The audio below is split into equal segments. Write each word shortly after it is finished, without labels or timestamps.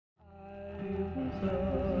What's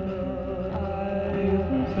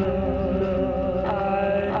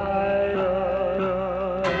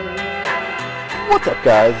up,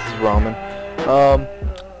 guys? This is Ramen.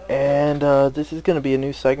 This is going to be a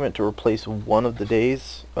new segment to replace one of the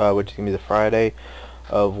days, which is going to be the Friday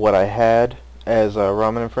of what I had as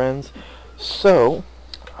Ramen and Friends. So,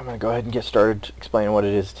 I'm going to go ahead and get started explaining what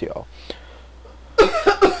it is to y'all.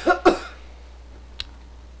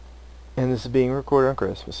 And this is being recorded on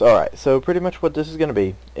Christmas. Alright, so pretty much what this is going to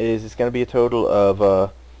be is it's going to be a total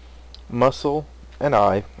of Muhscle and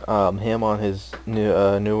I, him on his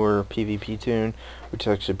newer PvP tune, which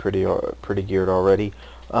is actually pretty geared already.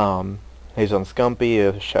 He's on Scumpy,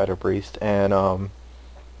 a Shadow Priest, and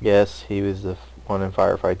yes, he was the one in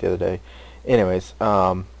Firefight the other day. Anyways,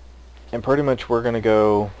 and pretty much we're gonna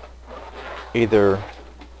go either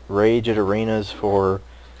rage at arenas for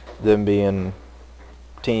them being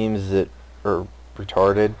teams that are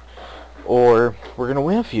retarded, or we're gonna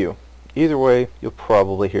win a few. Either way, you'll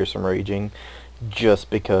probably hear some raging,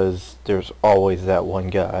 just because there's always that one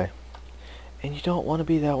guy, and you don't want to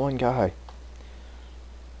be that one guy,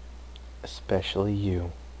 especially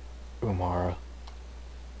you, Umara.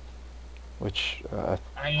 Which I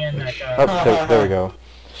am that guy. oh, there we go.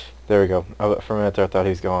 There we go. For a minute there, I thought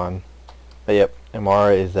he was gone. But yep,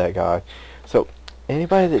 Umara is that guy. So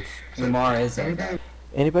anybody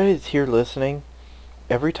that's here listening,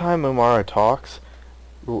 every time Umara talks,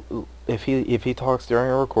 if he talks during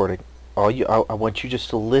a recording, I want you just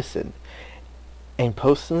to listen and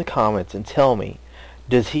post in the comments and tell me,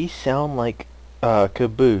 does he sound like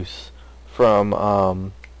Caboose from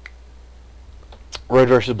Red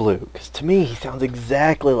vs. Blue? Because to me, he sounds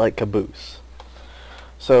exactly like Caboose.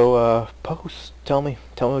 So post, tell me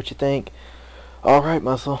what you think. All right,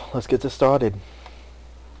 Muhscle, let's get this started.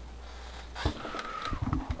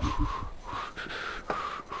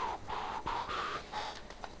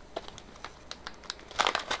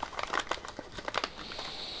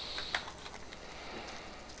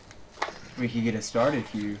 We could get it started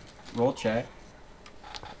if you roll check.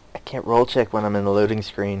 I can't roll check when I'm in the loading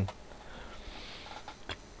screen.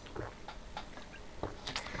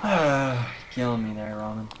 Killing me there,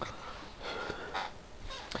 Ramen.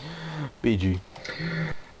 BG.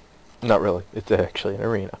 Not really. It's actually an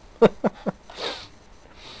arena.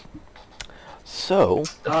 So.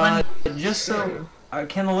 Just so...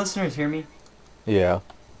 can the listeners hear me? Yeah.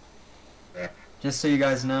 Just so you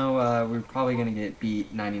guys know, we're probably going to get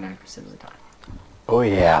beat 99% of the time. Oh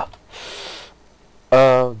yeah.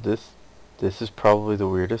 This is probably the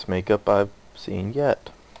weirdest makeup I've seen yet.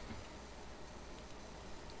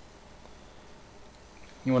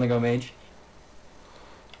 You want to go mage?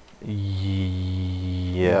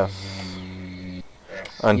 Yes.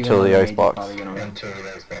 Until the icebox.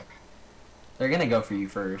 They're going to go for you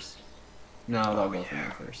first. No, they'll go for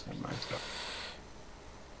you first. Never mind.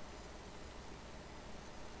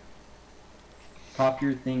 Pop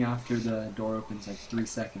your thing after the door opens, like 3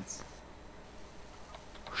 seconds.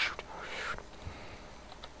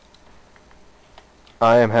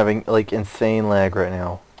 I am having like insane lag right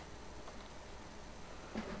now.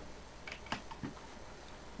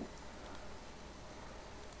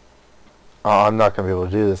 Oh, I'm not gonna be able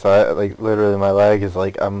to do this. Like literally my lag is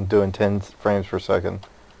like I'm doing 10 frames per second.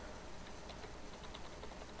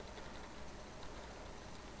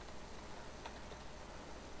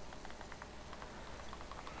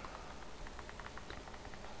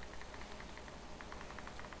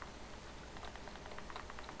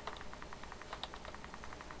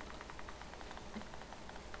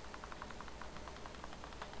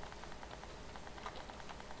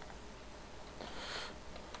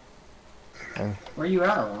 Where you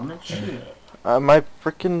at, Roman? Shit. My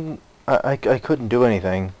freaking I couldn't do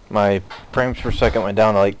anything. My frames per second went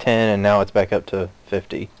down to like 10, and now it's back up to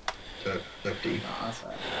 50. Oh, that's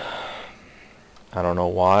right. I don't know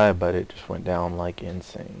why, but it just went down like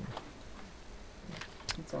insane.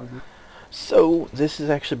 It's all good. So this is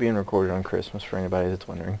actually being recorded on Christmas for anybody that's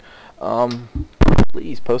wondering.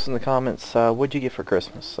 Please post in the comments, what'd you get for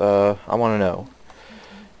Christmas? I want to know.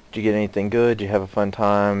 Did you get anything good? Did you have a fun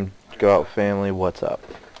time? Did you go out with family? What's up?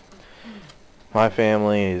 My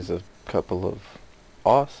family is a couple of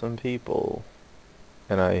awesome people,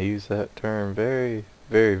 and I use that term very,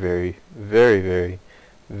 very, very, very, very,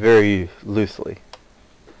 very loosely.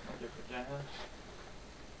 Like your vagina?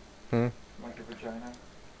 Hmm? Like your vagina?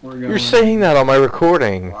 You're saying that on my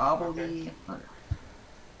recording. Probably.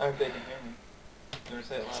 I hope they can hear me. You want to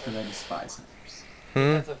say it Because I louder? despise others.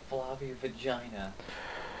 That's a floppy vagina.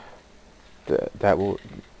 That will,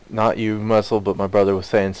 not you, Muhscle, but my brother was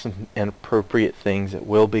saying some inappropriate things that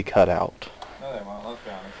will be cut out. No, they won't. Let's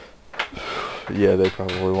be honest. Yeah, they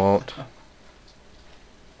probably won't.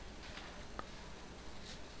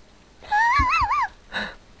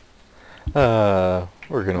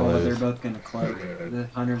 We're gonna Oh, they're lose. both gonna cloak. The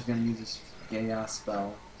hunter's gonna use this gay ass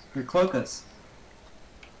spell. Here, cloak us.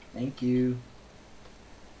 Thank you.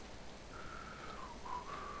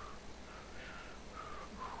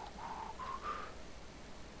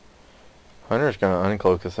 Hunter's gonna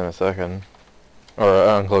uncloak us in a second. Or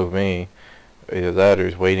uncloak me. Either that or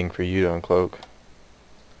he's waiting for you to uncloak.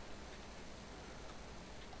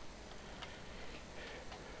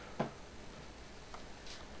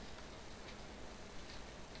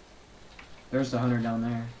 There's the hunter down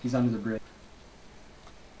there. He's under the bridge.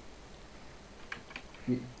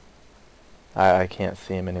 I can't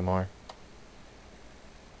see him anymore.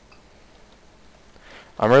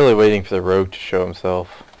 I'm really waiting for the rogue to show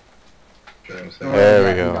himself. Oh, There yeah,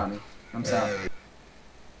 we go. You got me. I'm south.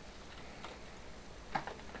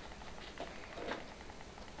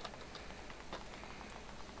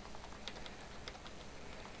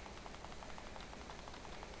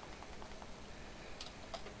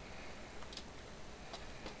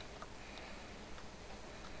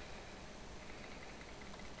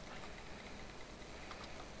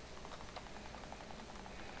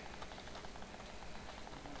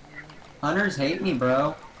 Hunters hate me,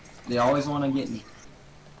 bro. They always want to get me.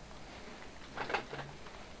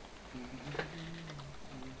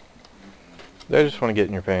 They just want to get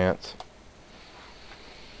in your pants.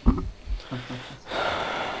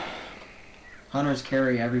 Hunters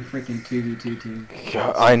carry every freaking 2v2 team.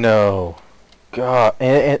 God, I know. God,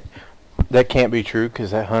 and that can't be true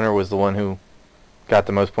because that hunter was the one who got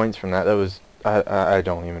the most points from that. That was I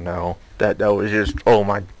don't even know. That was just, oh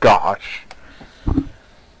my gosh.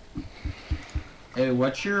 Hey,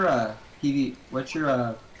 what's your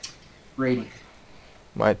rating?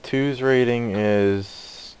 My 2's rating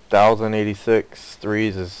is 1086.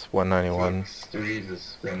 3's is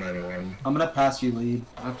 191. I'm gonna pass you lead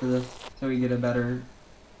after this so we get a better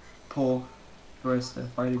pull for us to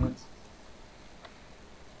fight against.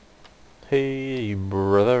 Hey,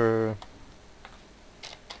 brother.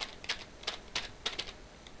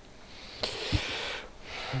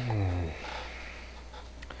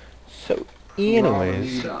 So,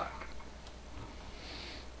 anyways,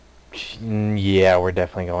 yeah, we're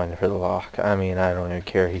definitely going for the lock. I mean, I don't even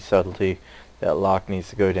care. He's subtlety. That lock needs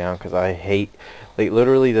to go down because I hate, like,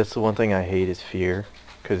 literally, that's the one thing I hate is fear.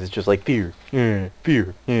 Because it's just like fear, yeah,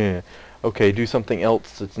 fear, yeah. Okay, do something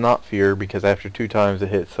else that's not fear because after 2 times it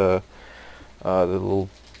hits the little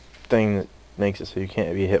thing that makes it so you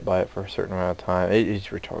can't be hit by it for a certain amount of time. It is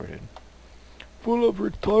retarded. Full of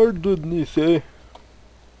retardedness, eh?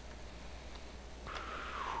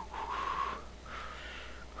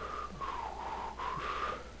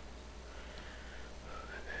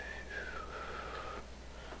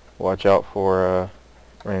 Watch out for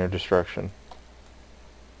Rain of Destruction.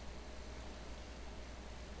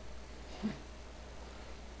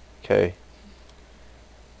 Okay.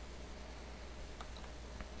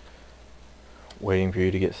 Waiting for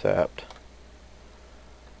you to get sapped.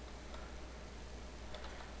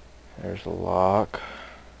 There's a lock.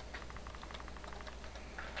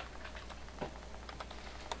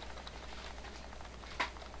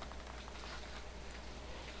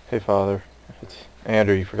 Hey, Father. It's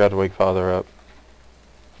Andrew, you forgot to wake Father up.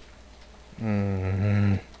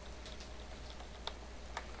 Where's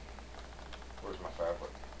my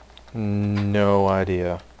tablet? No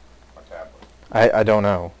idea. My tablet. I don't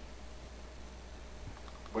know.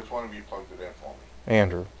 Which one of you plugged it in for me?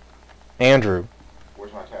 Andrew. Andrew.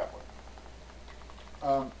 Where's my tablet?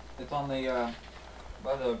 It's on the,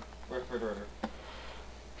 by the refrigerator.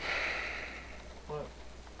 What?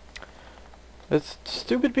 It's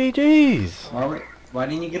stupid BGs. Why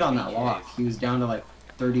didn't you get on that lock? He was down to like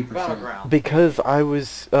 30%. Battleground. Because I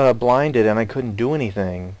was blinded and I couldn't do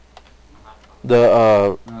anything.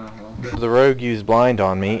 The rogue used blind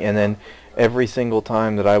on me, and then every single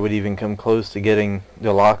time that I would even come close to getting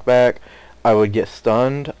the lock back, I would get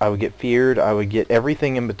stunned, I would get feared, I would get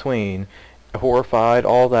everything in between, horrified,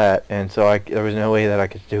 all that, and so there was no way that I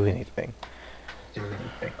could do anything.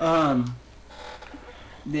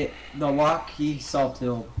 The lock, he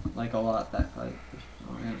self-tilled like a lot that fight.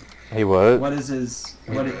 He what? What is his,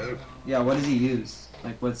 what does he use?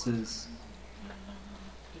 Like, what's his...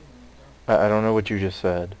 I don't know what you just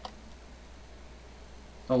said.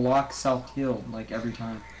 The lock self-healed, like, every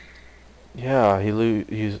time. Yeah,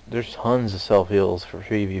 there's tons of self-heals for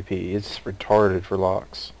PvP. It's retarded for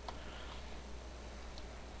locks.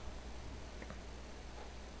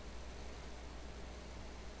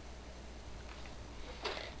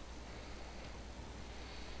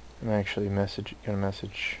 I'm actually gonna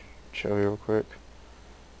message Joey real quick.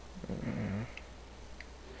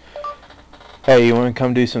 Hey, you wanna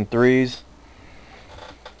come do some threes?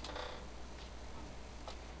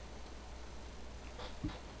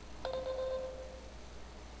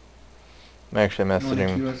 I'm actually You wanna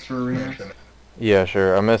messaging. queue us for arenas? Yeah,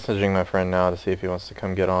 sure. I'm messaging my friend now to see if he wants to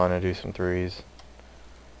come get on and do some threes.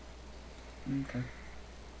 Okay.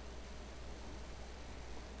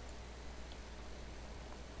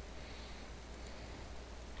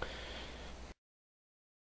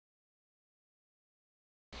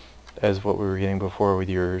 As what we were getting before with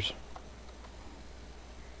yours.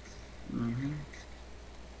 Mhm.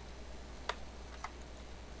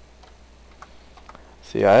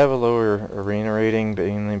 See, I have a lower arena rating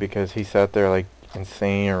mainly because he sat there like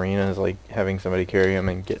insane arenas, like having somebody carry him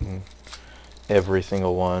and getting every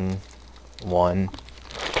single one.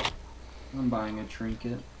 I'm buying a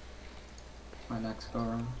trinket. My next go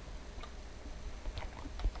around.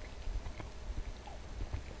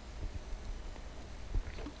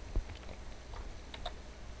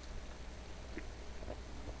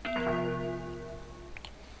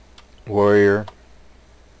 Warrior.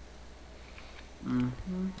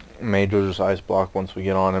 Mhm. Mage will just ice block once we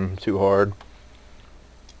get on him too hard.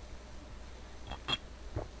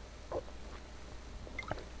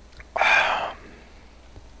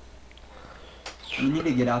 You need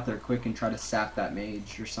to get out there quick and try to sap that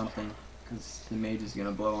mage or something, because the mage is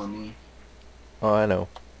gonna blow on me. Oh, I know.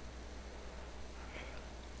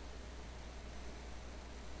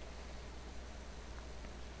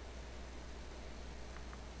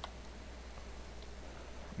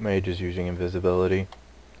 Mage is using invisibility.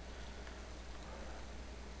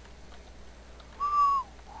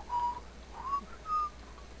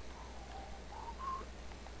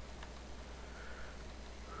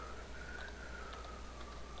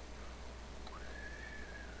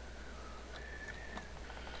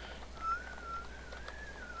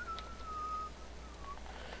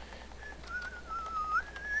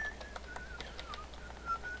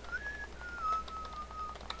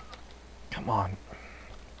 Come on.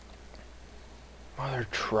 Mother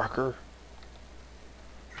trucker.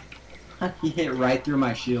 He hit right through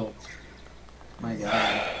my shield. My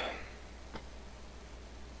god.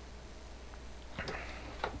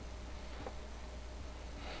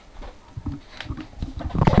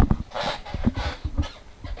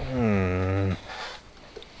 Hmm.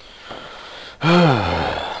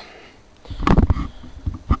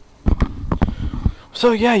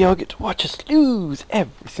 So yeah, y'all get to watch us lose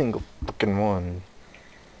every single fucking one.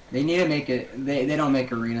 They need to make it. They don't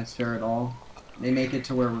make arenas fair at all. They make it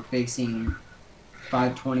to where we're facing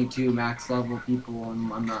 522 max level people,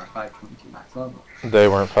 and I'm not 522 max level. They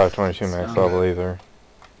weren't 522 max So- level either.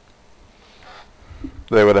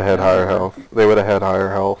 They would have had Yeah, higher they were. health. They would have had higher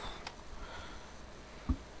health.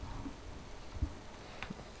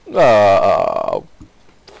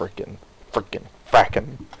 Frickin'.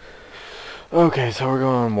 Frackin'. Okay, so we're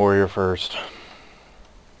going on Warrior first.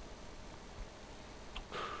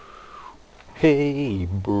 Hey,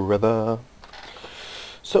 brother.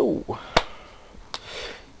 So,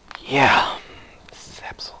 yeah. This is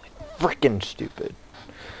absolutely frickin' stupid.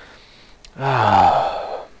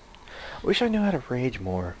 Wish I knew how to rage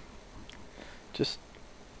more. Just,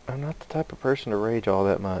 I'm not the type of person to rage all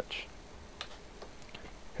that much.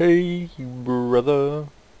 Hey, brother.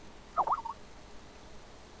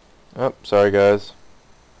 Oh, sorry guys.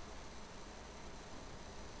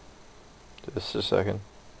 Just a second.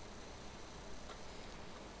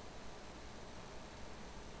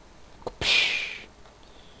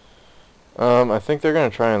 I think they're gonna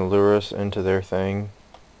try and lure us into their thing.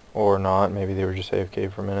 Or not. Maybe they were just AFK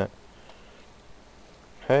for a minute.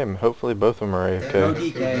 Hey, hopefully both of them are AFK. No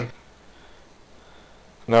DK.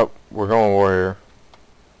 Nope, we're going Warrior.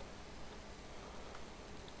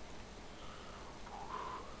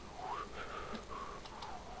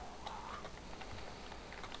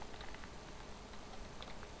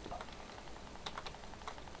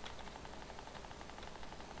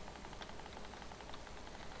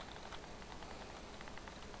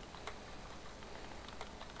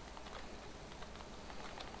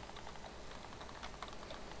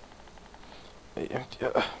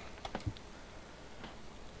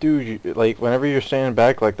 Dude, like, whenever you're standing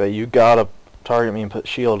back like that, you gotta target me and put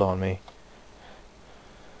shield on me.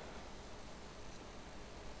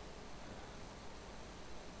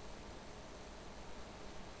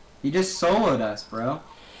 He just soloed us, bro.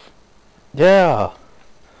 Yeah.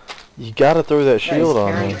 You gotta throw that shield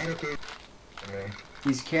on me.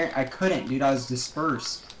 He's carrying. I couldn't, dude. I was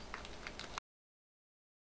dispersed.